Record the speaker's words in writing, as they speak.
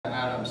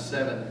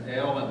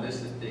7L, and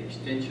this is the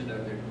extension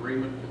of the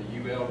agreement for the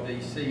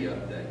ULDC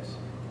updates.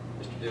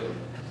 Mr. Dillon.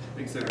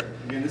 Thanks, sir.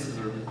 Again, this is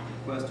a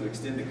request to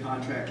extend the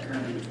contract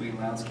currently between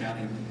Lowndes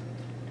County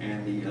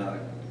and the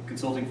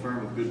consulting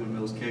firm of Goodwin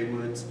Mills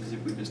Kaywood,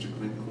 specifically Mr.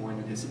 Glenn Coyne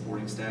and his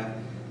supporting staff,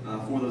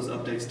 for those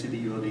updates to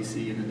the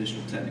ULDC and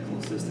additional technical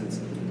assistance.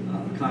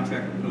 The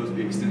contract proposed to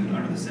be extended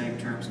under the same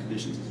terms,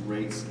 conditions, as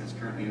rates as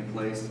currently in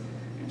place,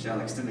 and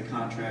shall extend the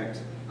contract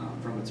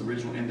from its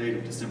original end date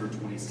of December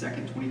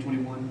 22nd,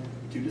 2021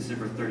 to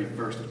December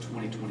 31st of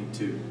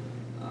 2022,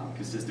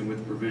 consistent with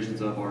the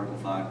provisions of Article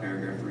 5,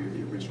 Paragraph 3 of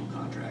the original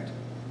contract.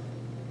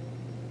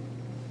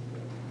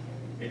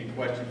 Any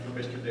questions for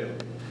Mr. Dillon?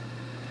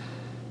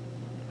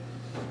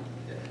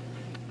 Okay.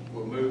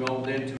 We'll move on then to